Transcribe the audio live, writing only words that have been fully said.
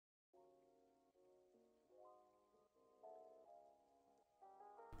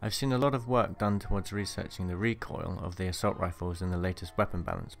I've seen a lot of work done towards researching the recoil of the assault rifles in the latest weapon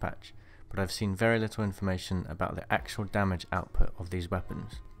balance patch, but I've seen very little information about the actual damage output of these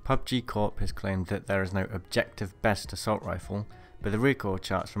weapons. PUBG Corp has claimed that there is no objective best assault rifle, but the recoil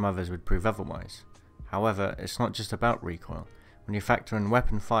charts from others would prove otherwise. However, it's not just about recoil. When you factor in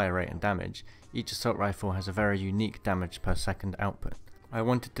weapon fire rate and damage, each assault rifle has a very unique damage per second output. I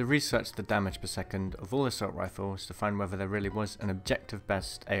wanted to research the damage per second of all assault rifles to find whether there really was an objective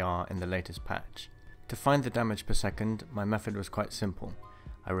best AR in the latest patch. To find the damage per second, my method was quite simple.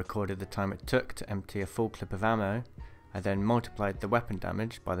 I recorded the time it took to empty a full clip of ammo. I then multiplied the weapon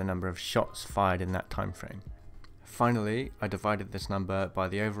damage by the number of shots fired in that time frame. Finally, I divided this number by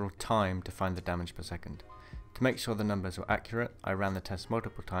the overall time to find the damage per second. To make sure the numbers were accurate, I ran the test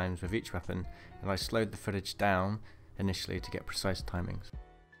multiple times with each weapon, and I slowed the footage down initially to get precise timings.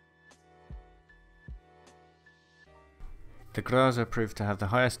 The Graza proved to have the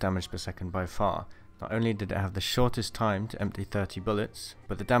highest damage per second by far. Not only did it have the shortest time to empty 30 bullets,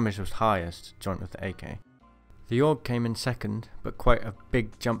 but the damage was highest, joint with the AK. The AUG came in second, but quite a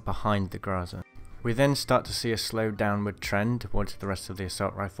big jump behind the Graza. We then start to see a slow downward trend towards the rest of the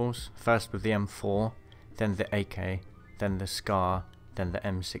assault rifles, first with the M4, then the AK, then the SCAR, then the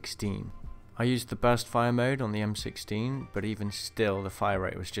M16. I used the burst fire mode on the M16, but even still the fire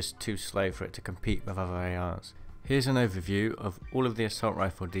rate was just too slow for it to compete with other ARs. Here's an overview of all of the assault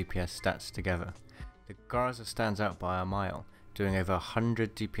rifle DPS stats together. The Graza stands out by a mile, doing over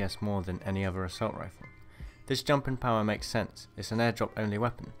 100 DPS more than any other assault rifle. This jump in power makes sense, it's an airdrop only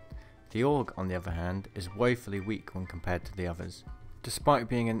weapon. The AUG, on the other hand, is woefully weak when compared to the others. Despite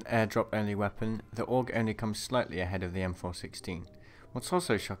being an airdrop only weapon, the AUG only comes slightly ahead of the M416. What's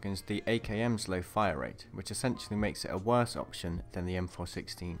also shocking is the AKM's low fire rate, which essentially makes it a worse option than the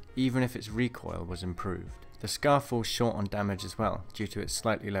M416, even if its recoil was improved. The SCAR falls short on damage as well, due to its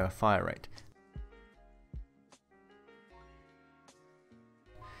slightly lower fire rate.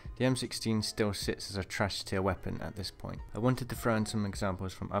 The M16 still sits as a trash tier weapon at this point. I wanted to throw in some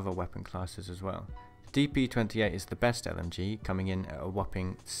examples from other weapon classes as well. The DP28 is the best LMG, coming in at a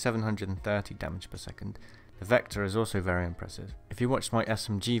whopping 730 damage per second. The Vector is also very impressive. If you watched my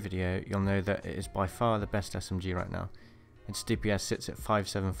SMG video, you'll know that it is by far the best SMG right now. Its DPS sits at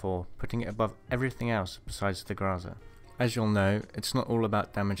 574, putting it above everything else besides the Graza. As you'll know, it's not all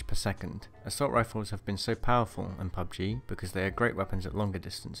about damage per second. Assault rifles have been so powerful in PUBG because they are great weapons at longer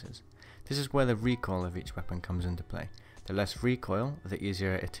distances. This is where the recoil of each weapon comes into play. The less recoil, the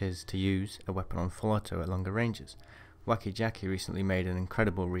easier it is to use a weapon on full auto at longer ranges. WackyJacky recently made an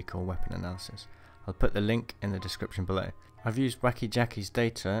incredible recoil weapon analysis. I'll put the link in the description below. I've used WackyJacky's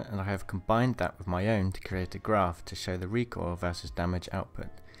data and I have combined that with my own to create a graph to show the recoil versus damage output.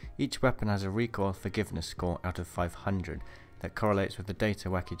 Each weapon has a recoil forgiveness score out of 500 that correlates with the data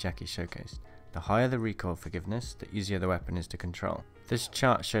WackyJacky showcased. The higher the recoil forgiveness, the easier the weapon is to control. This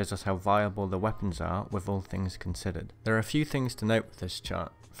chart shows us how viable the weapons are with all things considered. There are a few things to note with this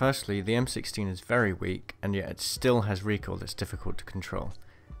chart. Firstly, the M16 is very weak and yet it still has recoil that's difficult to control,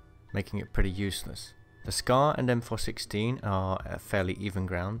 making it pretty useless. The SCAR and M416 are at fairly even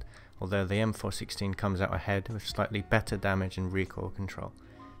ground, although the M416 comes out ahead with slightly better damage and recoil control.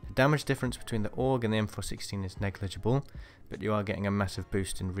 The damage difference between the AUG and the M416 is negligible, but you are getting a massive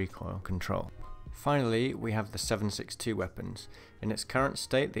boost in recoil control. Finally, we have the 7.62 weapons. In its current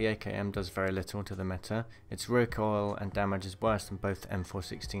state, the AKM does very little to the meta. Its recoil and damage is worse than both the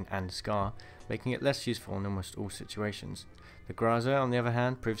M416 and SCAR, making it less useful in almost all situations. The Graza, on the other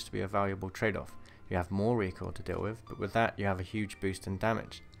hand, proves to be a valuable trade-off. You have more recoil to deal with, but with that you have a huge boost in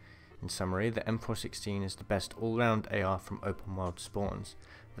damage. In summary, the M416 is the best all-round AR from open world spawns.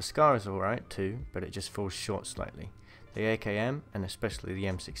 The SCAR is alright too, but it just falls short slightly. The AKM, and especially the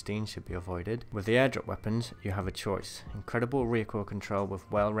M16, should be avoided. With the airdrop weapons, you have a choice. Incredible recoil control with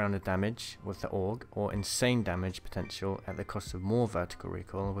well-rounded damage with the AUG, or insane damage potential at the cost of more vertical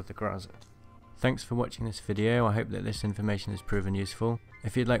recoil with the Graza. Thanks for watching this video. I hope that this information has proven useful.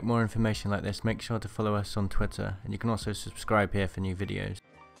 If you'd like more information like this, make sure to follow us on Twitter, and you can also subscribe here for new videos.